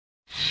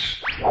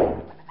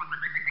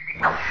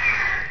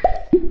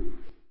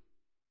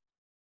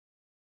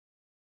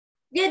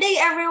Good day,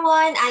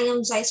 everyone. I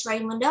am Joyce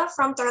Raymundo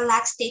from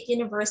Tarlac State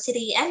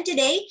University, and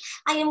today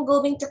I am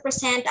going to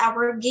present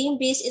our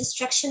game-based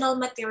instructional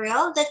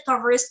material that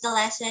covers the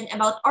lesson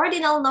about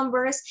ordinal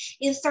numbers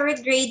in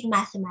third grade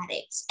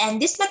mathematics. And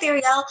this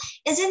material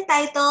is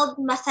entitled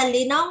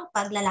Mathalinong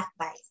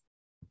Paglalakbay.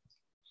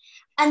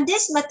 And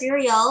this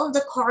material,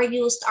 the core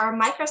used are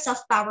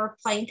Microsoft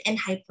PowerPoint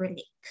and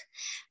Hyperlink.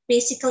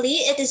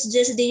 Basically, it is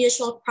just the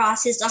usual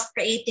process of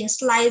creating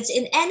slides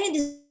in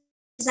any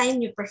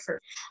design you prefer.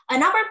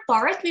 On our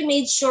part, we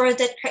made sure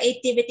that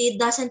creativity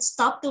doesn't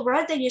stop to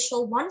where the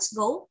usual ones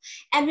go,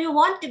 and we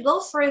want to go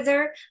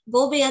further,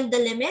 go beyond the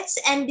limits,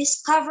 and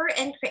discover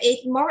and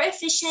create more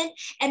efficient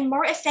and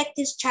more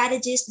effective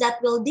strategies that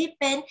will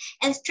deepen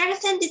and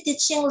strengthen the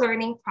teaching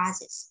learning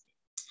process.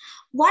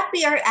 What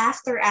we are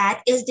after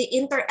at is the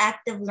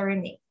interactive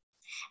learning.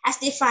 As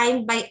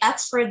defined by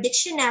Oxford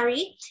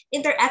Dictionary,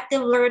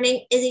 interactive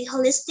learning is a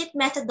holistic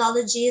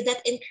methodology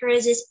that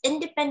encourages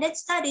independent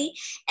study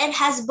and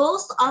has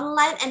both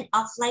online and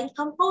offline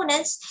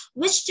components,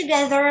 which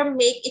together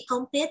make a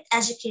complete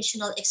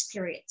educational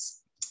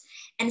experience.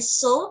 And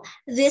so,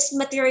 this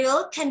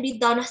material can be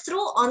done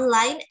through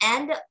online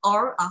and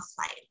or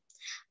offline.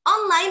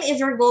 Online, if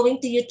you're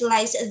going to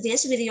utilize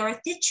this with your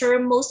teacher,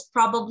 most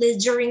probably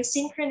during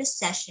synchronous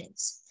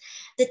sessions.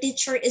 The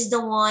teacher is the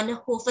one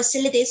who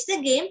facilitates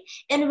the game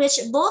in which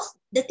both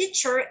the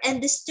teacher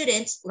and the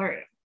students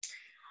learn.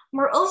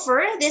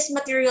 Moreover, this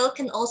material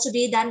can also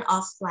be done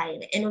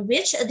offline, in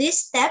which this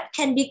step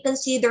can be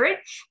considered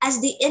as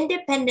the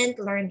independent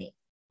learning.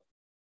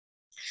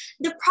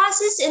 The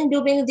process in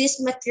doing this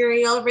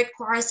material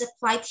requires a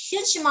quite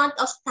huge amount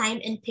of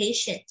time and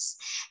patience.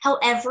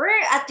 However,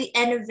 at the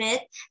end of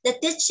it, the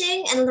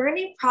teaching and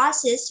learning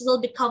process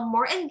will become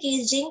more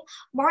engaging,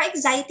 more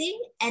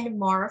exciting, and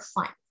more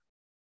fun.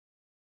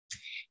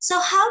 So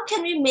how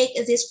can we make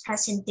this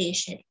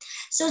presentation?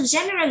 So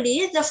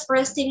generally, the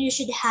first thing you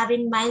should have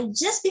in mind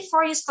just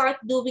before you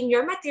start doing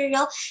your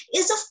material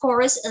is, of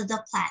course,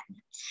 the plan.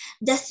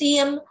 The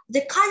theme,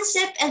 the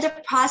concept, and the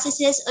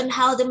processes on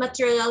how the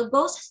material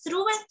goes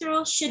through and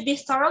through should be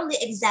thoroughly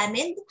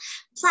examined,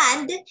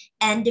 planned,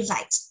 and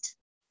devised.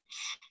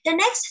 The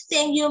next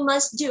thing you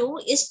must do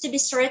is to be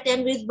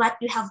certain with what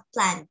you have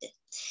planned.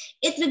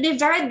 It will be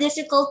very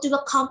difficult to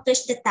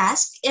accomplish the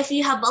task if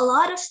you have a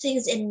lot of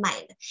things in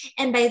mind.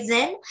 And by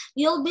then,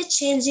 you'll be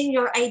changing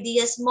your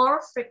ideas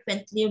more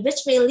frequently,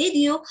 which may lead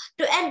you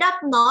to end up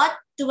not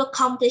to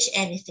accomplish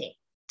anything.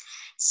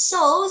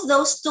 So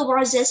those two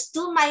are just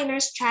two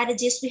minor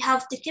strategies we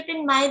have to keep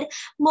in mind,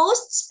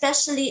 most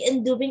especially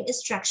in doing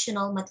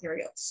instructional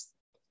materials.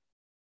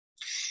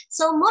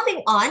 So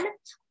moving on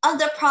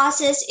the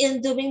process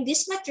in doing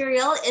this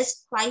material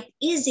is quite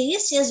easy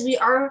since we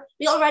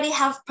already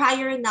have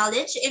prior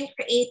knowledge in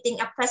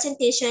creating a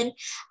presentation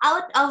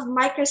out of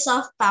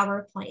Microsoft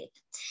PowerPoint.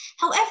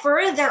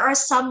 However, there are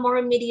some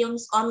more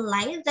mediums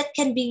online that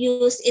can be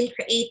used in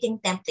creating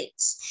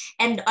templates.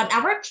 And on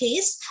our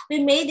case,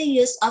 we made the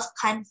use of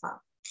Canva.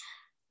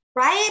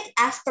 Right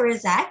after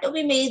that,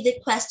 we made the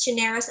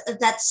questionnaires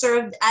that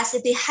served as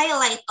the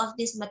highlight of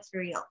this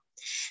material.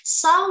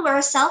 Some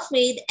were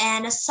self-made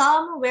and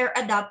some were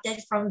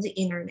adopted from the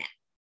internet.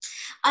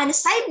 On a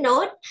side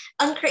note,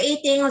 on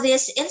creating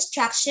this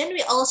instruction,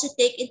 we also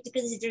take into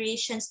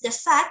considerations the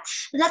fact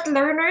that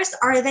learners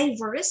are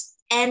diverse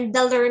and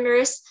the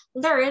learners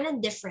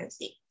learn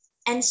differently.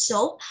 And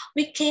so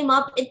we came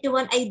up into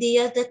an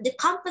idea that the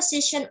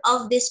composition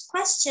of these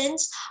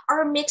questions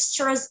are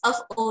mixtures of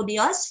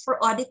audios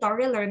for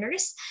auditory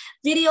learners,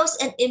 videos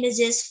and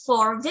images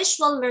for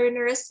visual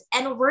learners,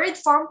 and word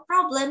form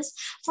problems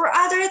for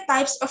other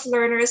types of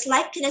learners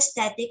like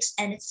kinesthetics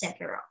and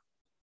etc.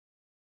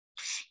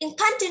 In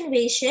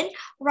continuation,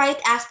 right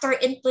after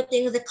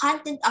inputting the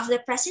content of the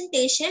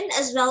presentation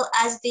as well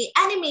as the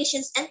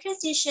animations and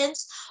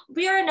transitions,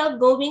 we are now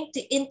going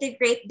to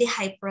integrate the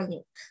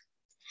hyperlink.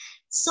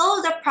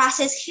 So the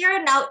process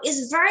here now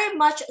is very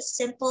much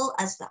simple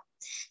as well.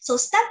 So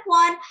step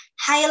one,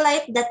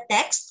 highlight the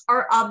text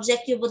or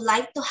object you would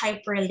like to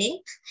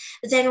hyperlink.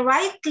 Then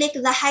right-click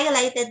the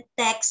highlighted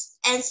text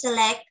and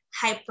select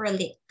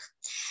hyperlink.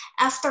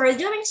 After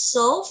doing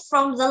so,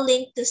 from the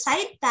link to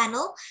side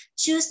panel,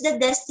 choose the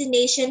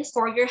destination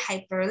for your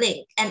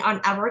hyperlink. And on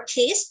our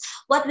case,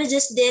 what we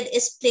just did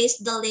is place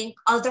the link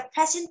of the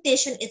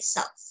presentation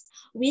itself.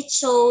 We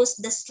chose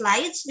the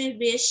slides we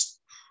wished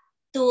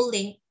to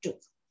link to.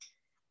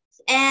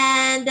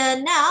 And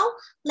now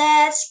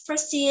let's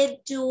proceed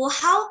to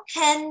how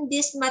can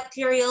this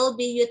material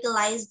be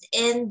utilized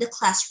in the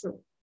classroom.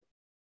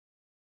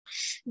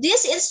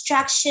 This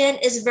instruction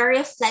is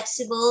very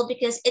flexible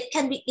because it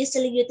can be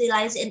easily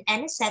utilized in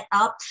any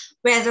setup,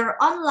 whether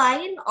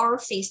online or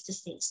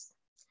face-to-face.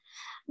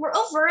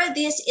 Moreover,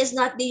 this is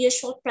not the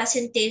usual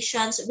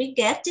presentations we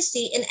get to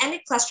see in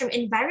any classroom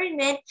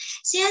environment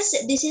since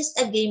this is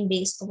a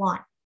game-based one.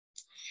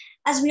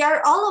 As we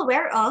are all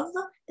aware of,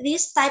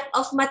 this type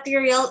of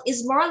material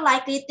is more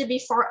likely to be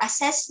for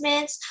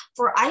assessments,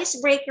 for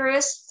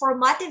icebreakers, for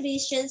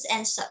motivations,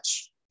 and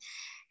such.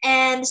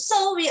 And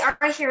so we are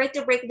here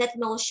to break that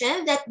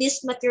notion that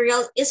this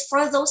material is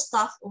for those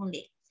stuff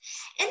only.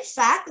 In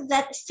fact,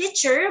 that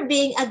feature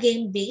being a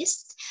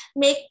game-based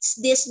makes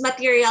this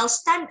material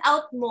stand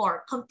out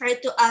more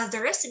compared to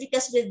others,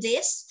 because with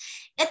this,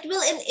 it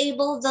will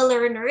enable the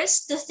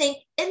learners to think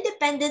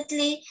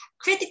independently,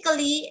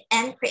 critically,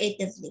 and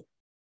creatively.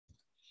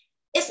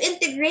 If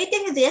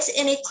integrating this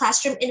in a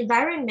classroom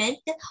environment,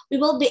 we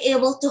will be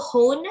able to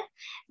hone,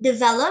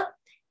 develop,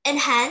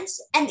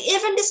 enhance, and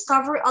even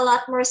discover a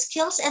lot more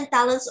skills and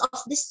talents of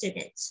the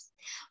students.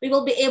 We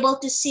will be able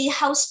to see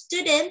how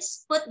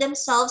students put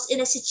themselves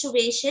in a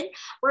situation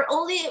where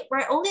only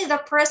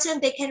the person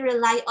they can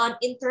rely on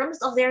in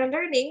terms of their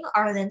learning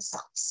are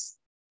themselves.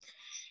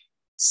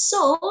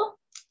 So,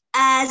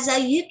 as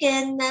you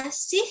can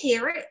see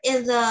here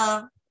in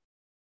the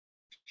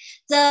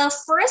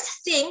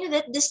first thing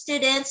that the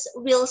students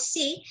will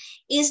see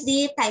is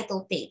the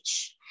title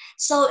page.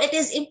 So it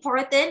is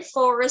important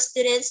for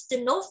students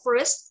to know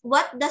first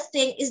what the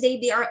thing is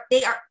they are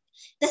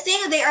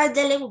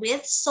dealing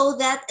with, so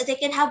that they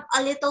can have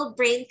a little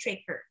brain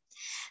trigger.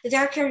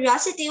 Their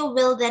curiosity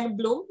will then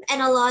bloom,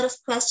 and a lot of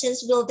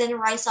questions will then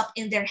rise up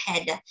in their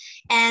head.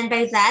 And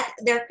by that,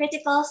 their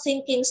critical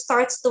thinking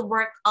starts to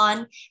work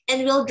on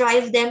and will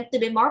drive them to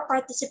be more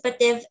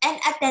participative and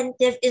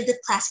attentive in the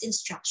class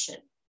instruction.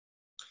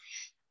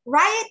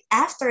 Right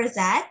after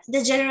that,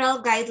 the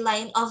general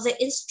guideline of the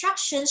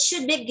instructions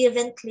should be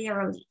given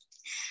clearly.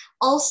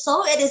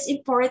 Also, it is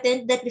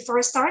important that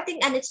before starting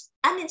an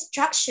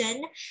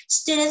instruction,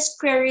 students'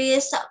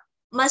 queries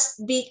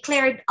must be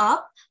cleared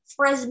up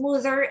for a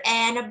smoother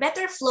and a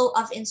better flow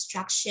of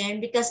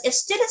instruction, because if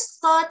students'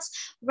 thoughts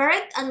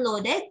weren't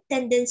unloaded,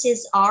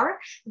 tendencies are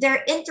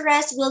their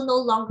interest will no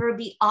longer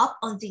be up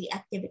on the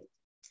activity.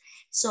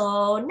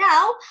 So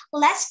now,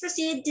 let's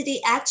proceed to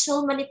the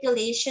actual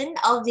manipulation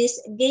of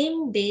this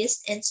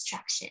game-based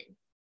instruction.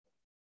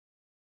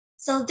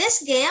 So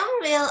this game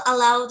will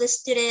allow the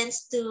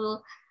students to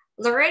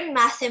learn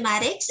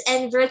mathematics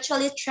and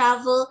virtually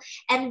travel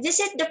and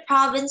visit the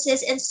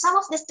provinces and some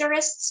of the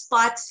tourist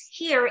spots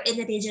here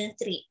in Region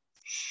 3.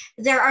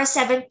 There are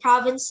 7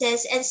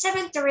 provinces and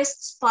 7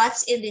 tourist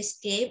spots in this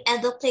game,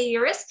 and the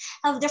players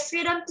have the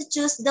freedom to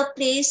choose the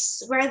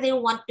place where they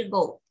want to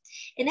go.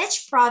 In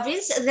each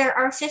province, there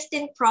are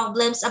 15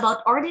 problems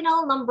about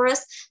ordinal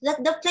numbers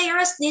that the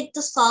players need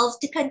to solve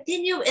to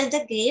continue in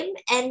the game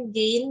and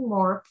gain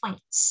more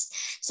points.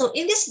 So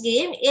in this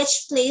game,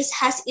 each place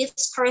has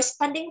its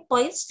corresponding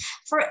points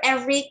for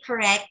every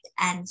correct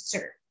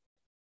answer.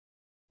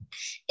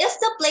 If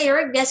the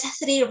player gets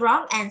 3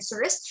 wrong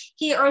answers,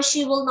 he or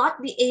she will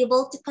not be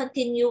able to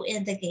continue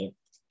in the game.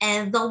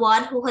 And the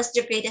one who has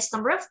the greatest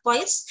number of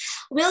points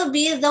will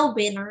be the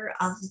winner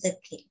of the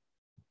game.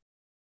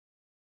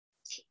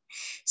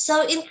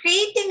 So in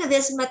creating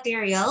this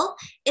material,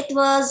 it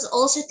was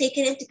also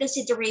taken into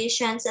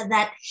considerations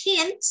that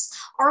hints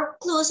or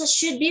clues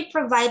should be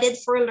provided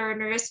for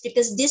learners,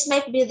 because this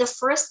might be the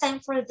first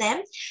time for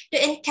them to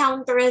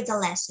encounter the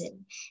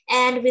lesson.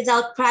 And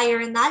without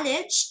prior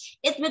knowledge,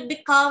 it would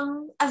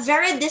become a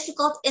very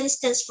difficult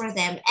instance for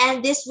them.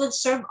 And this would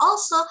serve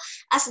also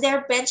as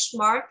their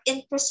benchmark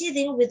in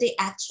proceeding with the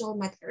actual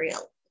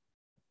material.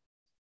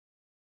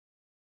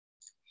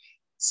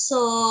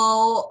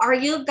 So are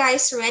you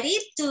guys ready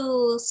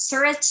to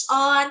search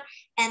on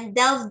and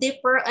delve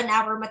deeper on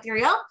our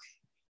material?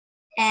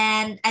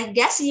 And I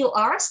guess you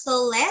are,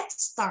 so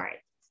let's start.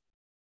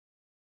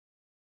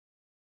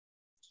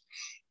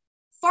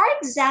 For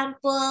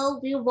example,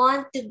 we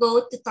want to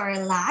go to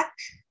Tarlac,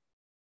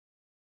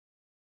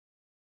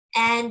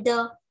 and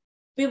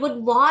we would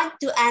want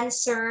to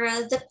answer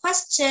the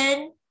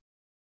question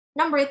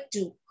number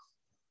 2.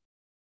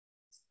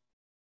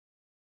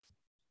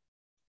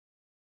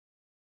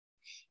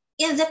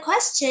 In the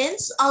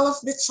questions, all of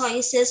the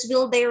choices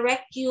will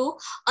direct you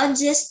on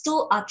just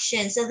 2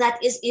 options. So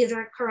that is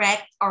either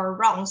correct or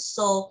wrong.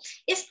 So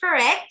if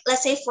correct,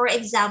 let's say for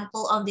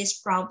example on this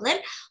problem,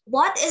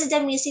 what is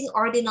the missing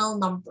ordinal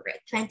number?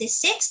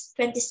 26,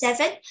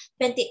 27,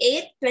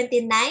 28,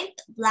 29,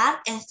 blank,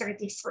 and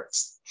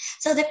 31st.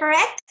 So the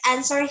correct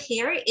answer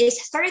here is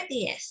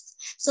 30th.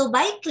 So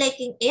by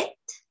clicking it,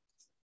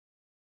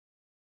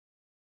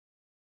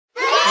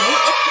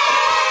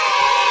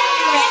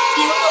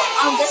 you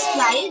on the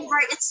slide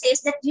where it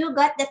says that you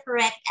got the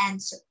correct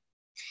answer.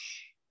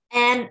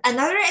 And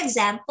another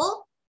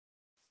example,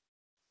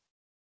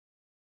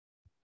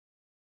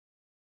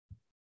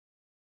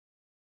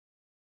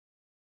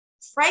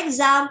 for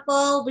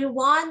example, we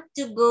want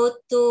to go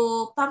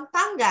to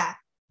Pampanga.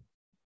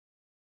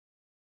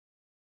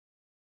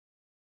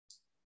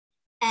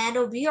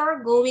 And we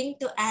are going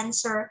to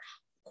answer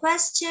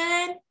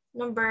question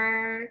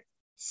number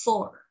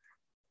 4.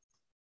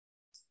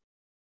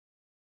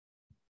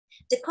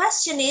 The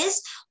question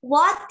is,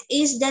 what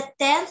is the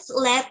 10th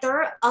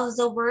letter of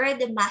the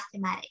word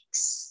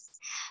mathematics?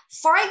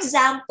 For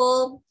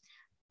example,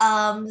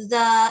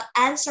 the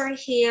answer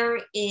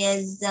here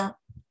is,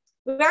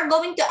 we're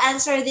going to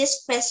answer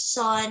this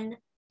question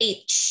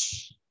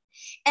H.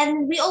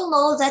 And we all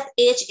know that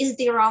H is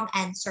the wrong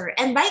answer.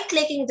 And by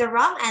clicking the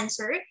wrong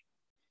answer, it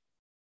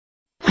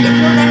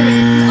will direct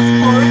you,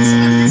 of course,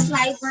 in the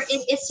slide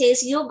wherein it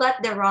says you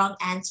got the wrong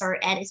answer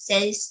and it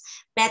says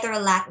better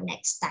luck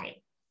next time.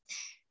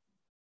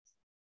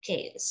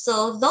 Okay,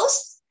 so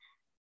those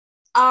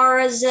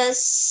are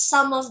just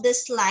some of the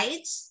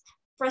slides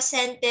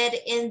presented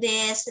in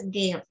this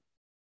game.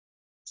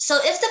 So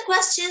if the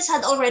questions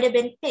had already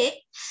been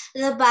picked,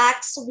 the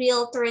box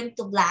will turn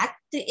to black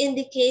to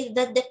indicate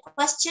that the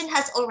question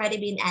has already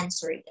been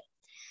answered.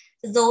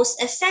 Those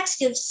effects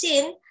you've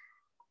seen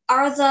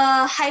are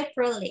the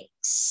hyperlinks.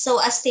 So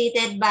as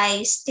stated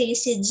by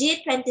Stacy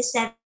G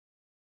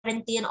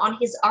 2017 on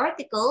his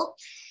article,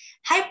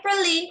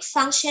 hyperlink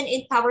function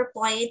in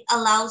PowerPoint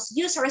allows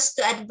users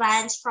to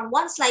advance from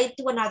one slide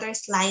to another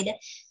slide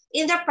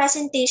in their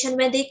presentation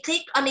when they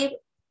click on a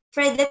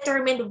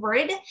predetermined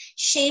word,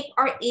 shape,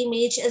 or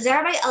image,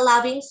 thereby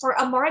allowing for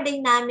a more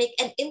dynamic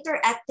and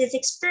interactive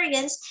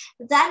experience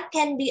than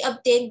can be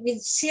obtained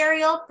with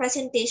serial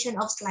presentation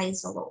of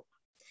slides alone.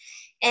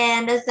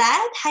 And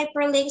that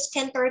hyperlinks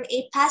can turn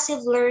a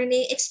passive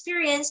learning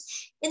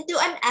experience into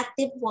an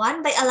active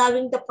one by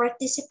allowing the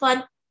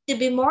participant to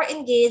be more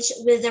engaged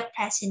with the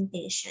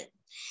presentation.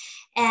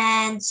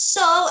 And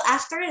so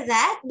after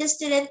that, the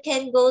student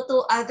can go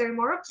to other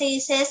more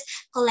places,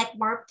 collect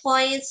more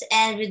points,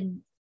 and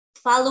with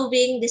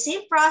following the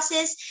same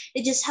process,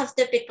 you just have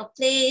to pick a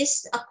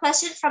place, a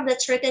question from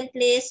that certain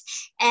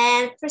place,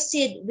 and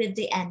proceed with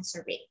the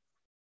answering.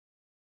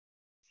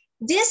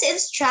 This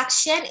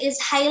instruction is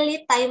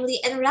highly timely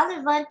and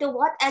relevant to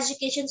what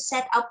education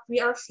setup we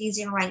are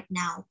facing right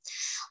now.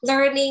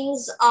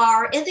 Learnings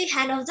are in the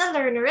hand of the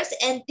learners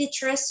and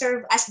teachers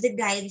serve as the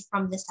guide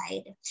from the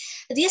side.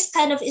 This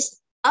kind of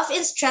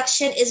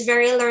instruction is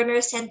very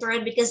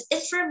learner-centered because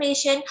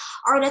information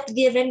are not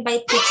given by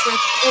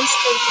teachers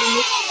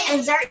instantly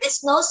and there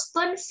is no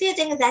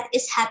spoon-feeding that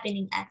is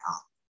happening at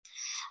all.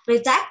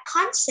 With that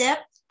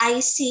concept, I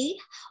see,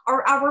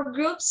 or our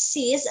group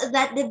sees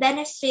that the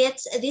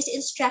benefits this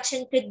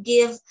instruction could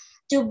give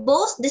to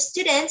both the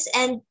students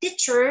and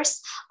teachers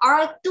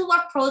are two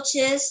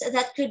approaches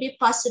that could be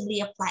possibly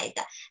applied.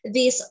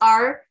 These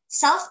are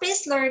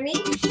self-paced learning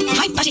and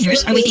 5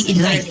 passengers are waiting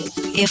in line.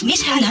 If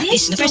Miss Hannah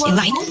is the first in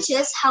line,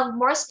 approaches have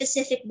more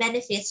specific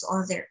benefits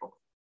on their own.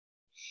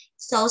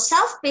 So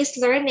self-paced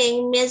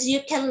learning means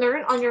you can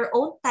learn on your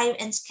own time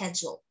and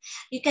schedule.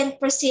 You can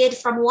proceed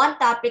from one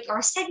topic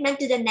or segment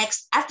to the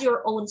next at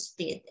your own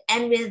speed.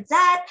 And with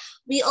that,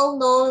 we all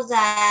know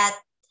that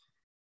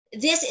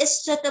this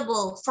is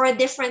suitable for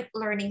different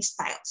learning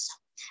styles.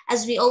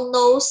 As we all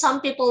know, some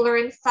people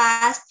learn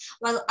fast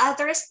while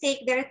others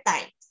take their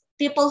time.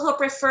 People who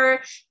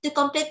prefer to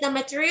complete the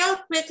material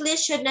quickly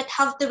should not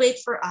have to wait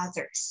for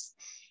others.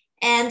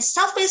 And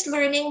self-paced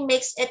learning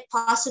makes it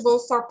possible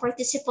for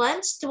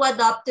participants to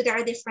adapt to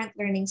their different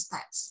learning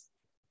styles.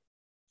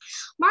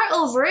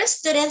 Moreover,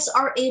 students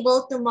are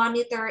able to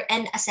monitor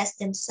and assess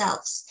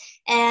themselves.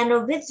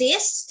 And with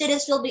this,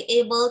 students will be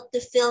able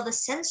to feel the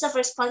sense of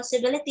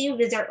responsibility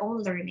with their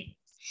own learning.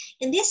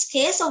 In this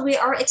case, we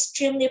are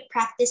extremely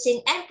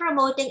practicing and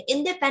promoting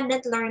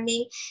independent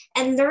learning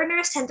and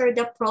learner-centered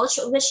approach,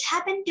 which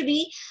happen to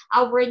be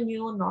our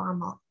new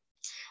normal.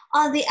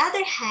 On the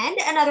other hand,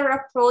 another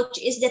approach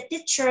is the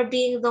teacher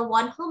being the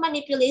one who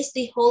manipulates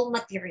the whole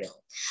material,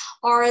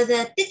 or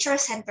the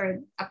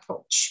teacher-centered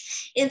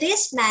approach. In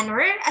this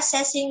manner,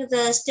 assessing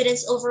the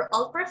student's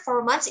overall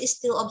performance is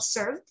still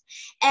observed.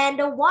 And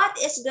what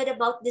is good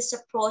about this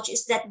approach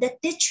is that the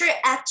teacher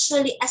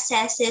actually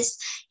assesses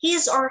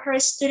his or her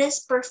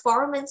student's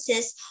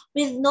performances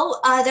with no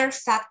other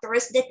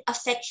factors that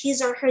affect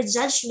his or her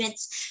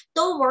judgments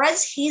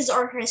towards his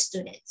or her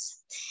students.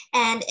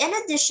 And in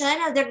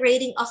addition, the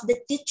grading of the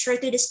teacher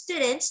to the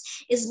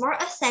students is more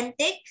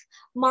authentic,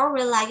 more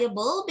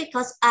reliable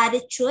because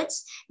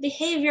attitudes,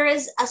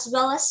 behaviors, as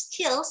well as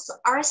skills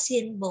are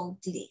seen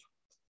boldly.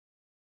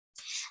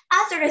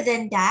 Other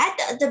than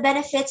that, the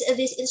benefits of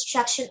this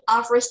instruction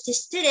offers to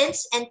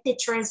students and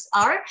teachers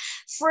are,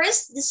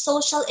 first, the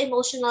social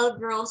emotional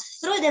growth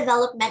through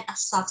development of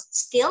soft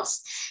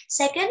skills.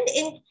 Second,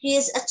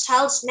 increase a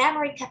child's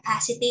memory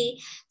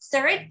capacity.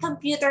 Third,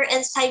 computer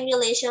and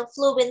simulation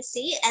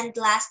fluency. And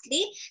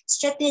lastly,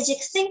 strategic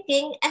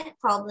thinking and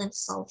problem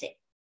solving.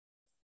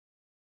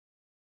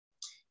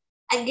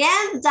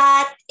 Again,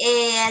 that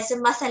is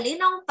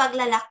Masalinong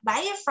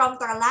Paglalakbay from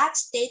Tarlac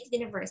State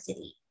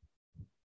University.